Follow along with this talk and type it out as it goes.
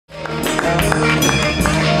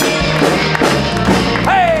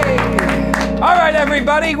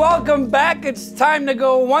Hey, welcome back. It's time to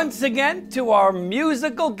go once again to our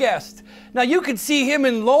musical guest. Now, you can see him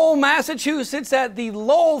in Lowell, Massachusetts at the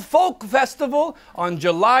Lowell Folk Festival on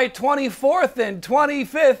July 24th and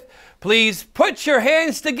 25th. Please put your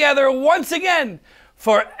hands together once again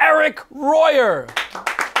for Eric Royer.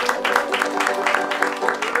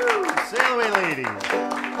 Sail away, ladies.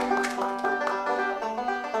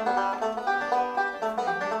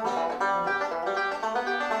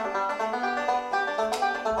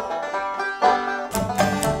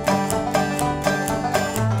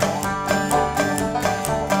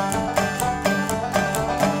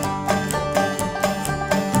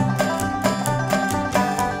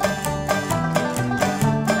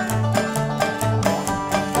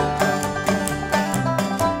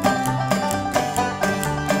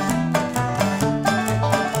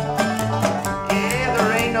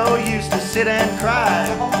 Sit and cry.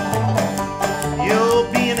 You'll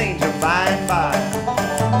be an angel by and by.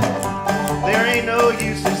 There ain't no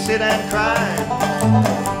use to sit and cry.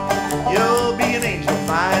 You'll be an angel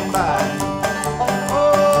by and by.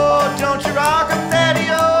 Oh, don't you rock 'em, daddy,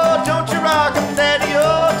 oh, don't you rock 'em, daddy,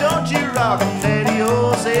 oh, don't you rock 'em, daddy,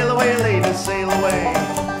 oh, sail away, ladies, sail away.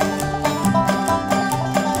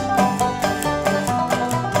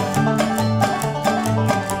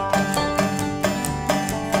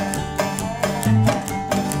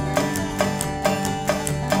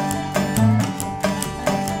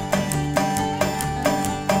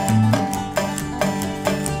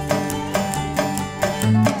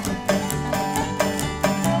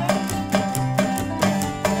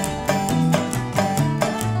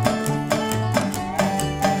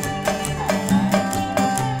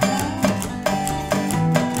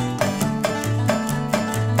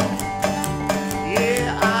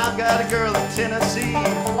 Tennessee,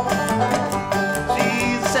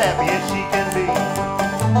 she's as happy as she can be.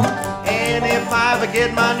 And if I ever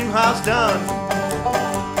get my new house done,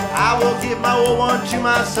 I will give my old one to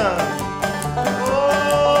my son.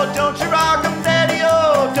 Oh, don't you rock 'em,